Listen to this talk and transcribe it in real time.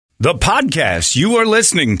The podcast you are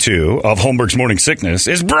listening to of Holmberg's Morning Sickness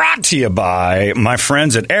is brought to you by my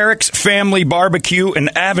friends at Eric's Family Barbecue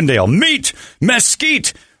in Avondale. Meet,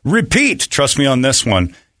 mesquite, repeat. Trust me on this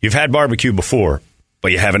one. You've had barbecue before,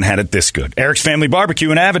 but you haven't had it this good. Eric's Family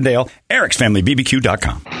Barbecue in Avondale,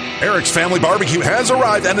 ericsfamilybbq.com. Eric's Family Barbecue has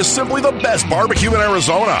arrived and is simply the best barbecue in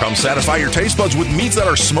Arizona. Come satisfy your taste buds with meats that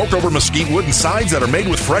are smoked over mesquite wood and sides that are made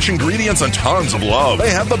with fresh ingredients and tons of love.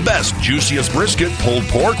 They have the best, juiciest brisket, pulled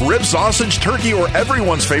pork, rib sausage, turkey, or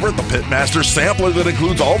everyone's favorite, the Pitmaster Sampler that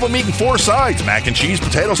includes all the meat and 4 sides, mac and cheese,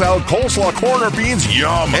 potato salad, coleslaw, corn, or beans,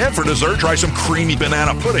 yum. And for dessert, try some creamy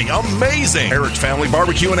banana pudding, amazing. Eric's Family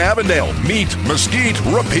Barbecue in Avondale. Meat, mesquite,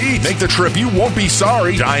 repeat. Make the trip, you won't be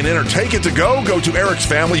sorry. Dine in or take it to go. Go to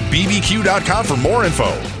ericsfamilybbq.com for more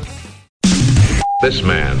info. This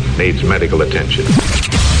man needs medical attention.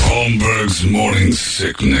 Holmberg's Morning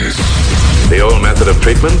Sickness. The old method of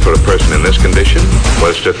treatment for a person in this condition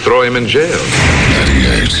was to throw him in jail.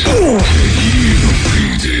 98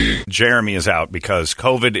 KUPD. Jeremy is out because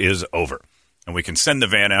COVID is over. And we can send the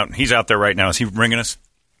van out. He's out there right now. Is he ringing us?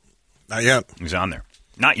 Not yet. He's on there.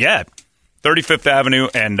 Not yet. 35th Avenue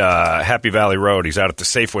and Happy Valley Road. He's out at the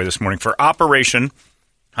Safeway this morning for Operation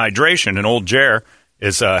Hydration. And old Jer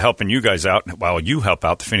is helping you guys out while you help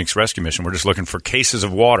out the Phoenix Rescue Mission. We're just looking for cases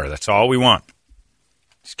of water. That's all we want.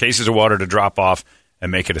 Just cases of water to drop off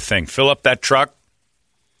and make it a thing. Fill up that truck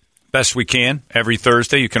best we can every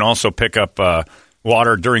Thursday. You can also pick up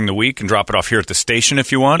water during the week and drop it off here at the station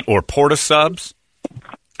if you want, or Porta Subs.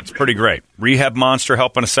 It's pretty great. Rehab Monster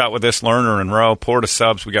helping us out with this. Lerner and Rowe, Porta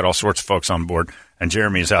Subs. We got all sorts of folks on board. And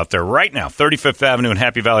Jeremy is out there right now, 35th Avenue and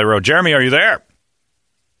Happy Valley Road. Jeremy, are you there?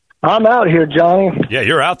 I'm out here, Johnny. Yeah,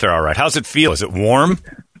 you're out there all right. How's it feel? Is it warm?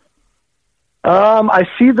 I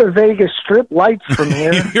see the Vegas Strip lights from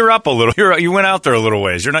here. You're up a little. You went out there a little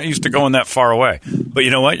ways. You're not used to going that far away. But you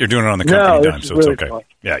know what? You're doing it on the company dime, so really it's okay. Fun.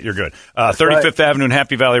 Yeah, you're good. 35th right. Avenue and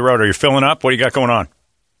Happy Valley Road. Are you filling up? What do you got going on?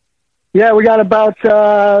 Yeah, we got about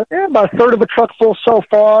a third of a truck full so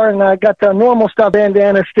far, and I got the normal stuff,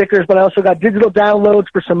 bandana, stickers, but I also got digital downloads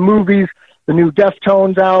for some movies, the new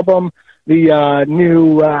Deftones album, the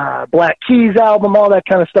new Black Keys album, all that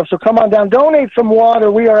kind of stuff. So come on down, donate some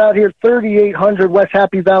water. We are out here 3800 West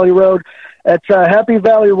Happy Valley Road. At Happy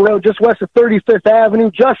Valley Road, just west of 35th Avenue,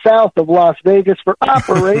 just south of Las Vegas for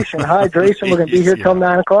Operation Hydration. We're going to be here till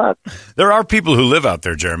 9 o'clock. There are people who live out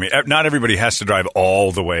there, Jeremy. Not everybody has to drive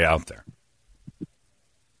all the way out there.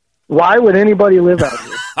 Why would anybody live out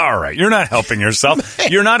here? All right. You're not helping yourself.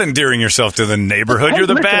 You're not endearing yourself to the neighborhood. You're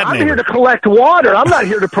the bad neighbor. I'm here to collect water. I'm not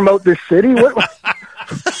here to promote this city.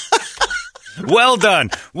 Well done.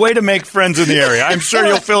 Way to make friends in the area. I'm sure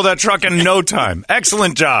you'll fill that truck in no time.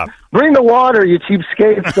 Excellent job. Bring the water, you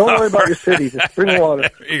cheapskates. Don't worry about your city. Just bring the water.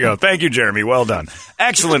 There you go. Thank you, Jeremy. Well done.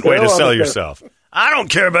 Excellent way to sell yourself. I don't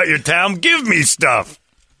care about your town. Give me stuff.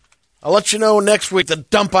 I'll let you know next week the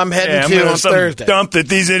dump I'm heading to on Thursday. Dump that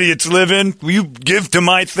these idiots live in. Will you give to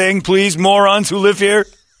my thing, please, morons who live here?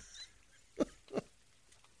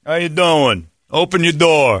 How you doing? Open your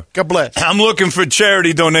door. God bless. I'm looking for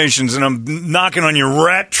charity donations, and I'm knocking on your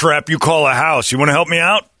rat trap you call a house. You want to help me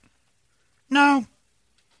out? No.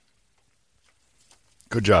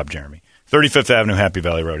 Good job, Jeremy. 35th Avenue, Happy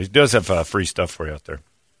Valley Road. He does have free stuff for you out there.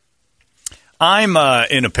 I'm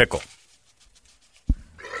in a pickle.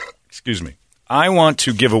 Excuse me. I want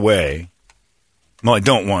to give away. Well, I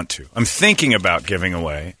don't want to. I'm thinking about giving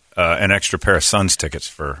away an extra pair of Suns tickets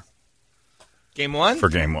for Game 1? For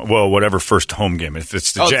Game 1. Well, whatever first home game. If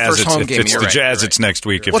it's the Jazz, it's next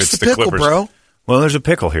week. If What's it's the pickle, Clippers, bro? Well, there's a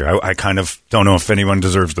pickle here. I kind of don't know if anyone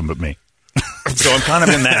deserves them but me. So I'm kind of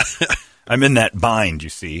in that. I'm in that bind, you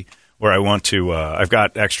see, where I want to. I've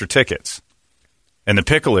got extra tickets, and the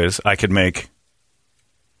pickle is I could make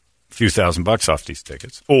a few $1,000 off these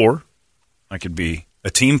tickets, or I could be a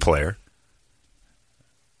team player,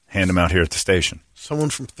 hand them out here at the station. Someone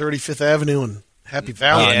from 35th Avenue and Happy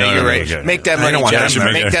Valley. Yeah, you're right. Make that money,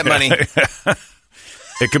 John. Make that money.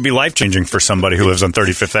 It could be life-changing for somebody who lives on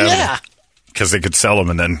 35th Avenue. Yeah. Because they could sell them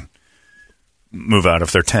and then move out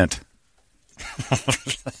of their tent.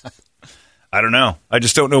 I don't know. I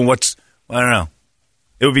just don't know I don't know.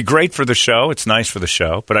 It would be great for the show. It's nice for the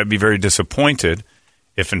show. But I'd be very disappointed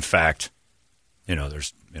if, in fact,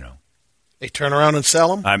 there's. They turn around and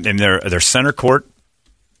sell them? I'm in their center court,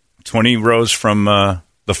 20 rows from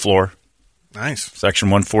the floor. Nice. Section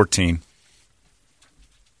 114.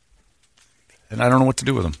 And I don't know what to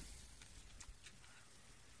do with them.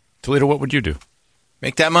 Toledo, what would you do?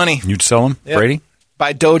 Make that money. You'd sell them, yep. Brady?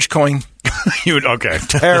 Buy Dogecoin. You would. Okay,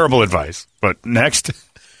 terrible advice. But next.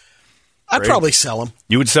 I'd probably sell them.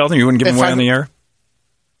 You would sell them? You wouldn't give them away on the air?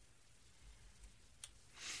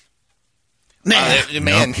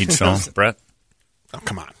 Man, he'd sell them. Brett? Oh,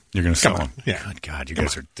 come on. You're going to sell them? Yeah. Good God, you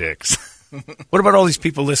guys are dicks. What about all these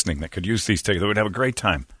people listening that could use these tickets? They would have a great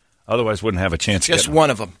time. Otherwise, wouldn't have a chance to just get them. one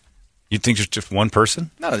of them. You think there's just one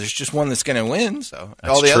person? No, there's just one that's going to win. So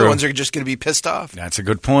That's all the true. other ones are just going to be pissed off. That's a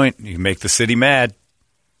good point. You can make the city mad.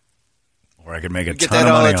 Or I could make a Get ton that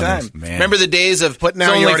of all money the on time. this. Man, Remember the days of But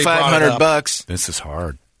now it's you only already brought it up. $500. this is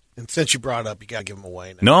hard. And since you brought it up, you got to give them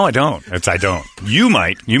away. Now. No, I don't. I don't. You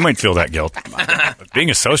might feel that guilt. Being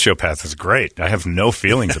a sociopath is great. I have no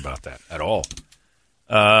feelings about that at all.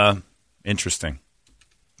 Interesting.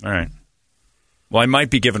 All right. Well, I might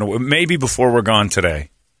be giving away, maybe before we're gone today,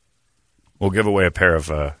 we'll give away a pair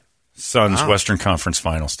of Suns Western Conference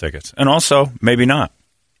Finals tickets. And also, maybe not.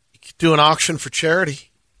 You could do an auction for charity.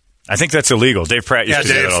 I think that's illegal. Dave Pratt used to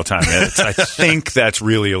do Dave. that all the time. I think that's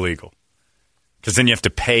really illegal. Because then you have to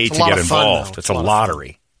pay It's to a lot get of fun, involved. though. It's a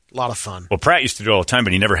lottery. A lot of fun. Well, Pratt used to do it all the time,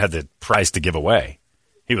 but he never had the prize to give away.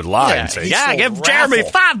 He would lie Yeah, and say, he "Yeah, sold give Jeremy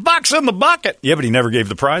raffle. $5 in the bucket." Yeah, but he never gave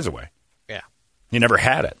the prize away. Yeah. He never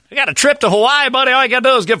had it. I got a trip to Hawaii, buddy. All you got to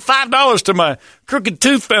do is give $5 to my Crooked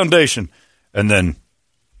Tooth Foundation. And then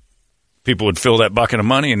people would fill that bucket of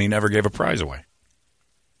money, and he never gave a prize away.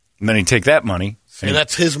 And then he'd take that money. And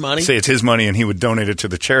that's his money? Say it's his money, and he would donate it to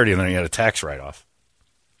the charity, and then he had a tax write-off.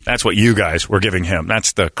 That's what you guys were giving him.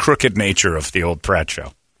 That's the crooked nature of the old Pratt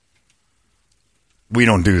show. We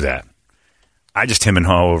don't do that. I just him and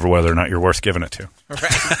haw over whether or not you're worth giving it to.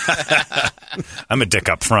 Right. I'm a dick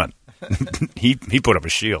up front. he put up a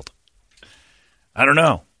shield. I don't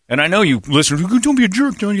know. And I know you listen, don't be a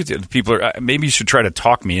jerk. Don't you? People are, maybe you should try to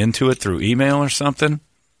talk me into it through email or something.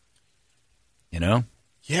 You know?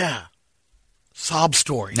 Yeah. Sob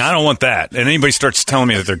stories. No, I don't want that. And anybody starts telling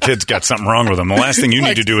me that their kid's got something wrong with them, the last thing you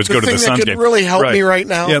need to do is the go to the thing that Suns could game. really help me right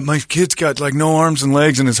now. Yeah, my kid's got like no arms and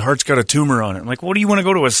legs, and his heart's got a tumor on it. I'm like, what do you want to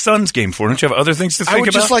go to a Suns game for? Don't you have other things to think I would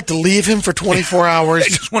about? just like to leave him for 24 hours. I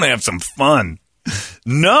just want to have some fun.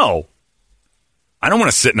 No. I don't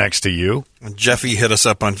want to sit next to you. Jeffy hit us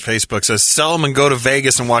up on Facebook, says, sell them and go to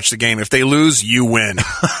Vegas and watch the game. If they lose, you win.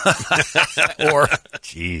 Or,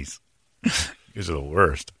 jeez, these are the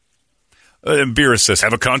worst. Beerus says,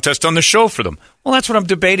 have a contest on the show for them. Well, that's what I'm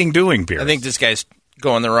debating doing, Beerus. I think this guy's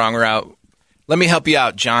going the wrong route. Let me help you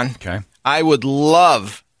out, John. Okay. I would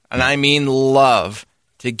love, and I mean love,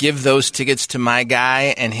 to give those tickets to my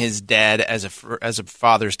guy and his dad as a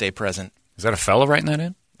Father's Day present. Is that a fella writing that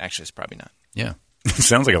in? Actually, it's probably not. Yeah.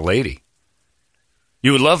 Sounds like a lady.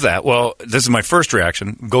 You would love that. Well, this is my first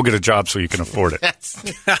reaction. Go get a job so you can afford it.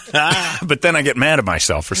 But then I get mad at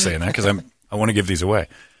myself for saying that because I want to give these away.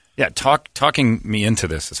 Yeah, talking me into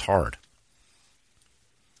this is hard.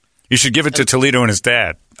 You should give it to Toledo and his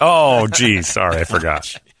dad. Oh, geez. Sorry, I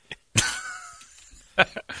forgot.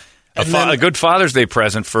 A good Father's Day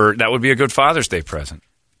present that would be a good Father's Day present.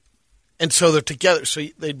 And so they're together, so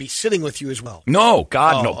they'd be sitting with you as well. No,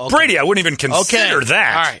 God, no. Okay. Brady, I wouldn't even consider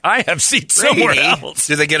that. All right. I have seats somewhere else.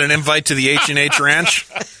 Did they get an invite to the H&H Ranch?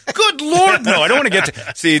 Good Lord, no. I don't want to get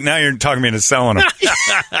to... See, now you're talking me into selling them.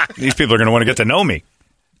 These people are going to want to get to know me.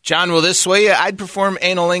 John, will this sway you? I'd perform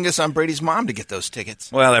analingus on Brady's mom to get those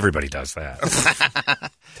tickets. Well, everybody does that.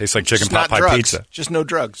 Tastes like chicken Just pot not pie drugs. pizza. Just no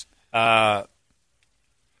drugs. Like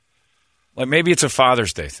maybe it's a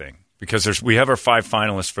Father's Day thing because we have our 5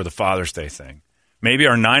 finalists for the Father's Day thing. Maybe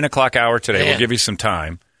our 9 o'clock hour today will give you some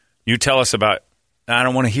time. You tell us about. I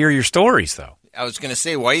don't want to hear your stories though. I was going to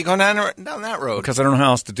say, why are you going down that road? Because I don't know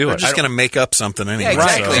how else to do it. I'm just going to make up something anyway. Yeah,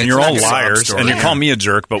 exactly. And It's you're not all a sob liars, story. and you call me a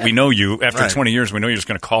jerk, but we know you. After Right. 20 years, we know you're just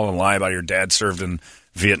going to call and lie about your dad served in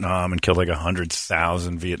Vietnam and killed like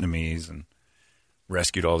 100,000 Vietnamese and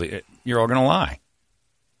rescued all the... You're all going to lie.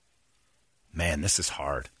 Man, this is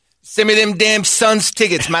hard. Send me them damn Suns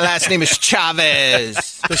tickets. My last name is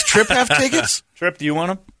Chavez. Does Tripp have tickets? Tripp, do you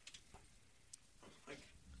want them?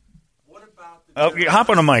 Oh, hop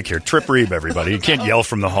on a mic here. Tripp Reeb, everybody. You can't yell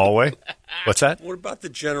from the hallway. What's that? What about the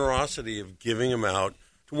generosity of giving them out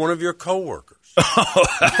to one of your coworkers? That's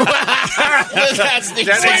the Wait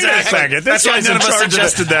a second. This guy's in charge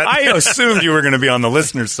suggested of that. I assumed you were going to be on the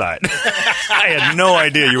listener's side. I had no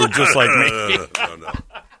idea you were just like me.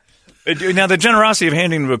 No. Now, the generosity of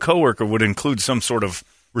handing to a coworker would include some sort of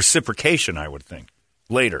reciprocation, I would think,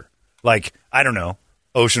 later. Like, I don't know,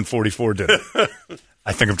 Ocean 44 did it.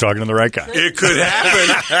 I think I'm talking to the right guy. It could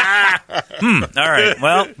happen. All right.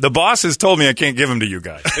 Well, the boss has told me I can't give them to you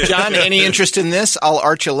guys. John, any interest in this? I'll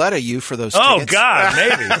Archuleta you for those Oh, tickets. God,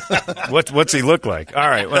 maybe. What's he look like? All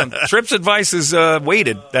right. Well, Tripp's advice is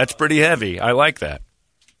weighted. That's pretty heavy. I like that.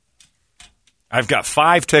 I've got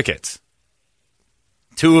 5 tickets.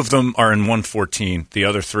 2 of them are in 114. The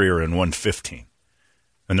other 3 are in 115.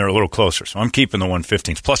 and they're a little closer. So I'm keeping the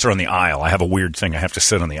 115s. Plus, they're on the aisle. I have a weird thing. I have to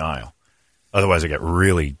sit on the aisle. Otherwise, I get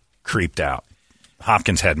really creeped out.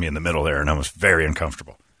 Hopkins had me in the middle there, and I was very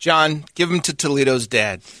uncomfortable. John, give them to Toledo's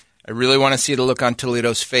dad. I really want to see the look on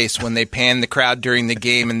Toledo's face when they pan the crowd during the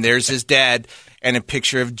game, and there's his dad and a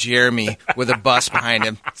picture of Jeremy with a bus behind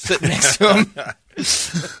him sitting next to him.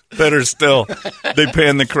 Better still, they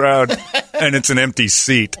pan the crowd, and it's an empty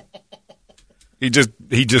seat. He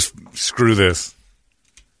just screw this.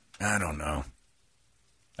 I don't know.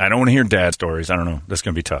 I don't want to hear dad stories. I don't know. That's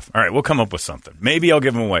going to be tough. All right, we'll come up with something. Maybe I'll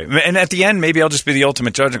give them away. And at the end, maybe I'll just be the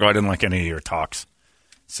ultimate judge and go, I didn't like any of your talks.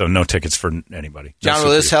 So no tickets for anybody. John,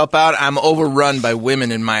 will this help out? I'm overrun by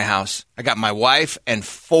women in my house. I got my wife and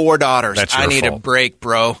 4 daughters. I need a break,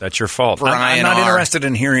 bro. That's your fault. I'm not interested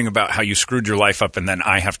in hearing about how you screwed your life up and then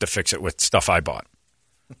I have to fix it with stuff I bought.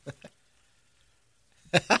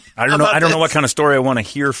 I don't know what kind of story I want to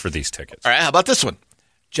hear for these tickets. All right, how about this one?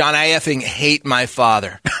 John, I effing hate my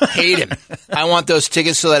father. Hate him. I want those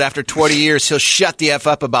tickets so that after 20 years, he'll shut the F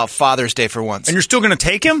up about Father's Day for once. And you're still going to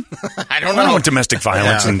take him? I don't know. I don't want domestic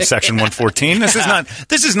violence in Section 114. This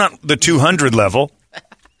is not the 200 level.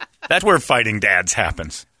 That's where fighting dads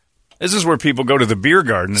happens. This is where people go to the beer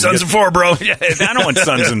garden. Sons of 4, bro. Yeah, I don't want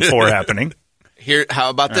Sons and 4 happening. Here, how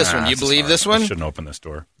about this one? You believe this one? I shouldn't open this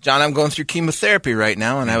door. John, I'm going through chemotherapy right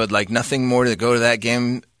now, and I would like nothing more to go to that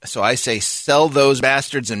game. So I say sell those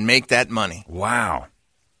bastards and make that money. Wow.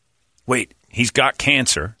 Wait, he's got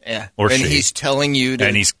cancer. Yeah. Or and he's telling you to...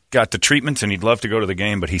 And he's got the treatments, and he'd love to go to the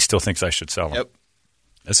game, but he still thinks I should sell them. Yep.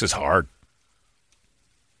 This is hard.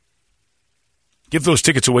 Give those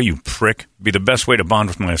tickets away, you prick. Be the best way to bond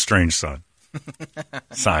with my estranged son.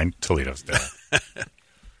 Signed, Toledo's dad.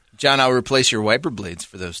 John, I'll replace your wiper blades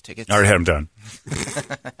for those tickets. I already had them done.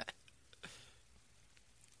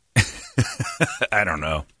 I don't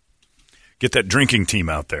know. Get that drinking team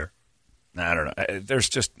out there. I don't know. There's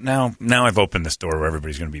just now I've opened this door where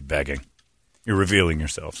everybody's going to be begging. You're revealing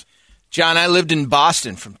yourselves. John, I lived in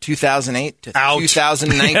Boston from 2008 to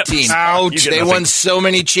 2019. Ouch. They won so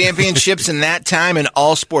many championships in that time in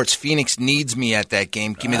all sports. Phoenix needs me at that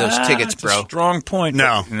game. Give me those tickets, that's bro. A strong point.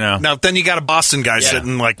 No. Then you got a Boston guy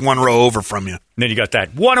sitting like one row over from you. And then you got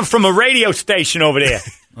that one from a radio station over there.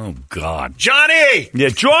 Oh, God. Johnny! Yeah,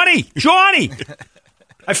 Johnny!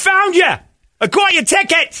 I found you! I got your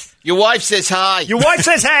tickets! Your wife says hi. Your wife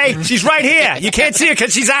says hey. She's right here. You can't see her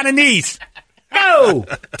because she's on her knees. No!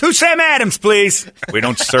 2 Sam Adams, please. We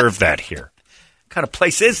don't serve that here. What kind of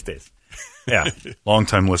place is this? Yeah.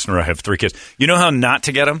 Long-time listener, I have 3 kids. You know how not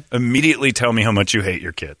to get them? Immediately tell me how much you hate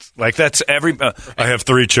your kids. Like, that's every... I have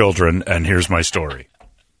 3 children, and here's my story.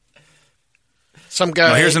 Some guy.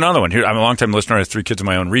 Now, here's another one. I'm a long-time listener. I have 3 kids of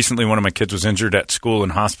my own. Recently, one of my kids was injured at school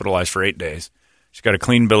and hospitalized for 8 days. She's got a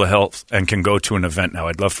clean bill of health and can go to an event now.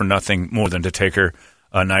 I'd love for nothing more than to take her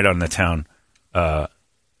a night on the town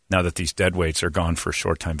now that these dead weights are gone for a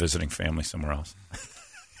short time visiting family somewhere else.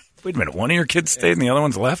 Wait a minute. One of your kids stayed and the other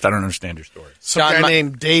one's left? I don't understand your story. Some guy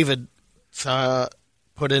named David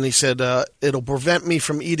put in, he said, it'll prevent me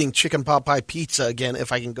from eating chicken pot pie pizza again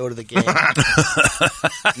if I can go to the game.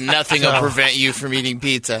 Nothing will prevent you from eating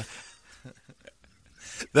pizza.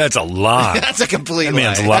 That's a lie. That's a complete That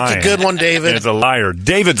man's lie. lying. That's a good one, David. It's a liar.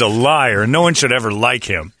 David's a liar. No one should ever like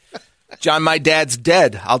him. John, my dad's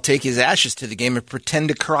dead. I'll take his ashes to the game and pretend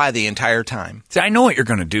to cry the entire time. See, I know what you're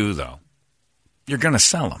going to do, though. You're going to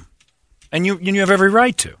sell them. And you have every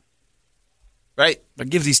right to. Right. But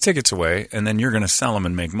give these tickets away, and then you're going to sell them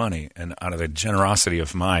and make money. And out of the generosity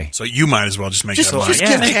of my... So you might as well just make that money. Just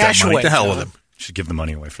give Make cash that money. away. To hell with him. Should give the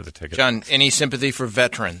money away for the ticket. John, any sympathy for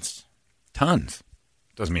veterans? Tons.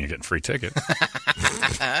 Doesn't mean you're getting free tickets.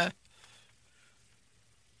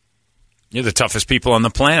 You're the toughest people on the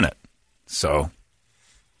planet. So,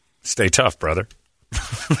 stay tough, brother.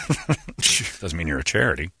 Doesn't mean you're a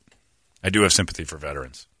charity. I do have sympathy for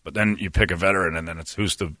veterans. But then you pick a veteran, and then it's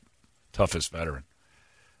who's the toughest veteran.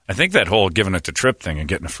 I think that whole giving it to Trip thing and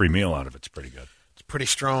getting a free meal out of it's pretty good. It's pretty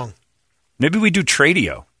strong. Maybe we do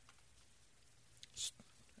Tradio.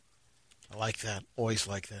 I like that. Always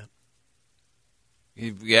like that.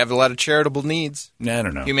 You have a lot of charitable needs. I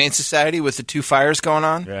don't know. Humane Society with the 2 fires going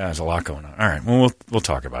on. Yeah, there's a lot going on. All right, well, we'll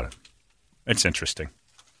talk about it. It's interesting.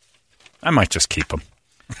 I might just keep them.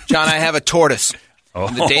 John, I have a tortoise.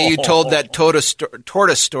 And the day you told that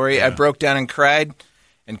tortoise story, I broke down and cried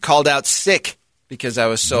and called out sick because I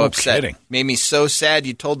was so No upset. kidding. Made me so sad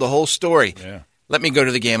you told the whole story. Yeah. Let me go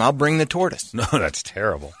to the game. I'll bring the tortoise. No, that's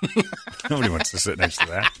terrible. Nobody wants to sit next to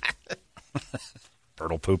that.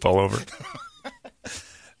 Turtle poop all over it.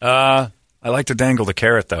 I like to dangle the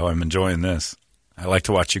carrot, though. I'm enjoying this. I like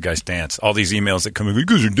to watch you guys dance. All these emails that come in, you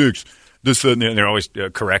guys are dicks. This, that, and they're always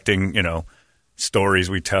correcting, stories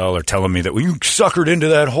we tell or telling me that, well, you suckered into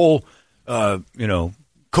that whole,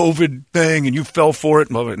 COVID thing and you fell for it.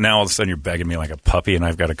 Now all of a sudden you're begging me like a puppy and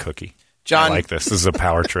I've got a cookie. John, I like this. This is a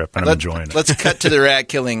power trip and I'm enjoying it. Let's cut to the rat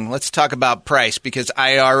killing. Let's talk about price because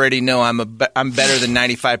I already know I'm better than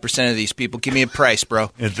 95% of these people. Give me a price,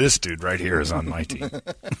 bro. And this dude right here is on my team.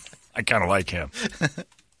 I kind of like him.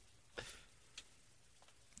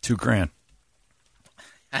 $2,000.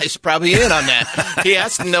 He's probably in on that. He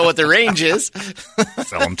has to know what the range is.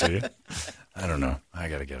 Sell them to you. I don't know. I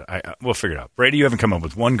got to get it. We'll figure it out. Brady, you haven't come up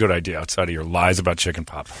with one good idea outside of your lies about chicken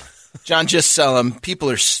pot pie. John, just sell them. People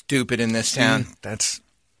are stupid in this town. I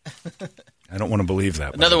don't want to believe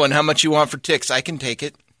that. Another one. How much you want for ticks? I can take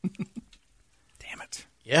it. Damn it.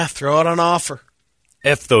 Yeah, throw it on offer.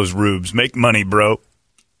 F those rubes. Make money, bro.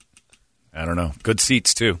 I don't know. Good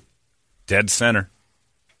seats, too. Dead center.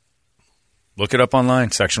 Look it up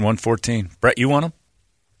online, section 114. Brett, you want them?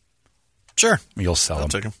 Sure. You'll sell them. I'll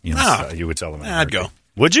take them. You would sell them. I'd go.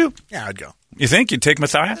 Would you? Yeah, I'd go. You think you'd take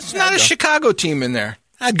Matthias? It's not a Chicago team in there.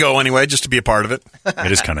 I'd go anyway, just to be a part of it.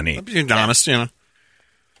 It is kind of neat. Being honest,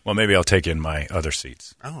 Well, maybe I'll take in my other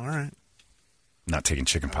seats. Oh, all right. I'm not taking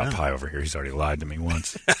chicken pot pie over here. He's already lied to me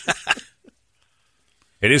once.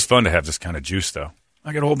 It is fun to have this kind of juice, though.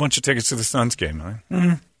 I got a whole bunch of tickets to the Suns game.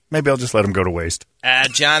 Maybe I'll just let them go to waste.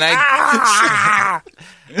 John, I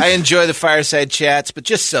enjoy the fireside chats, but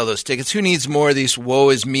just sell those tickets. Who needs more of these woe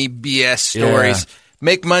is me BS stories? Yeah.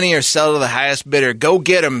 Make money or sell to the highest bidder. Go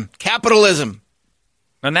get them. Capitalism.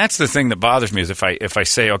 And that's the thing that bothers me is if I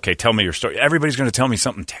say, okay, tell me your story, everybody's going to tell me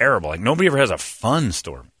something terrible. Like nobody ever has a fun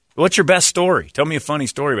story. What's your best story? Tell me a funny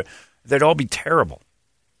story, but they'd all be terrible.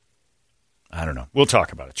 I don't know. We'll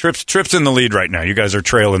talk about it. Tripp's in the lead right now. You guys are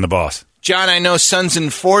trailing the boss. John, I know Suns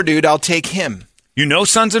in 4, dude. I'll take him. You know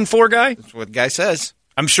Suns in 4 guy? That's what the guy says.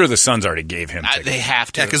 I'm sure the Suns already gave him tickets. They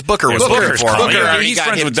have to. Yeah, because Booker was looking for him. Booker Yeah, already he's got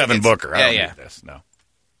friends him with Devin tickets. Booker. I don't Yeah. need this. No.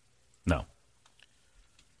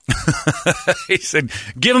 He said,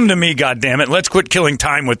 give them to me, goddammit. Let's quit killing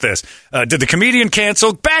time with this. Did the comedian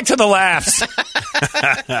cancel? Back to the laughs.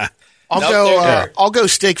 I'll go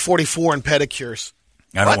steak 44 and pedicures.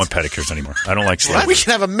 I don't want pedicures anymore. I don't like slavery. We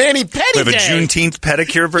can have a mani pedi We have a day. Juneteenth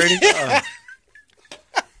pedicure, Brady?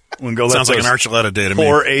 We can go Sounds like an Archuleta day to me.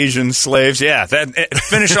 4 Asian slaves. Yeah,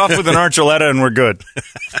 finish off with an Archuleta and we're good.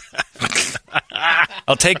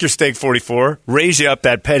 I'll take your steak 44, raise you up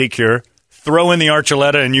that pedicure, throw in the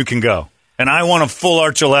Archuleta, and you can go. And I want a full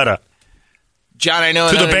Archuleta. John, I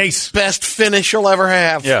know To the base. Best finish you'll ever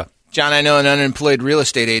have. Yeah. John, I know an unemployed real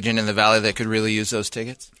estate agent in the Valley that could really use those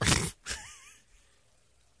tickets.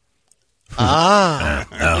 No.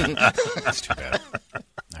 That's too bad.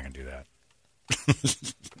 Not going to do that.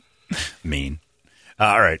 Mean.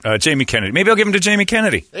 All right. Jamie Kennedy. Maybe I'll give him to Jamie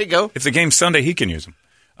Kennedy. There you go. If the game's Sunday, he can use them.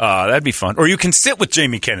 That'd be fun. Or you can sit with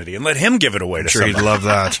Jamie Kennedy and let him give it away to Sure, he'd somebody. love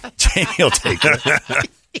that. Jamie will take it.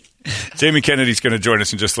 Jamie Kennedy's going to join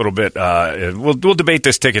us in just a little bit. We'll debate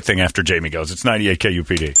this ticket thing after Jamie goes. It's 98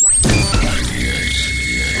 KUPD.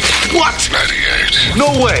 98. What? 98.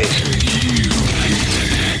 No way.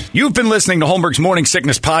 You've been listening to Holmberg's Morning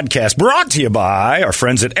Sickness Podcast, brought to you by our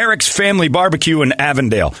friends at Eric's Family Barbecue in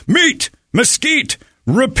Avondale. Meet, mesquite,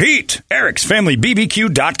 repeat.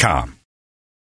 Eric'sFamilyBBQ.com.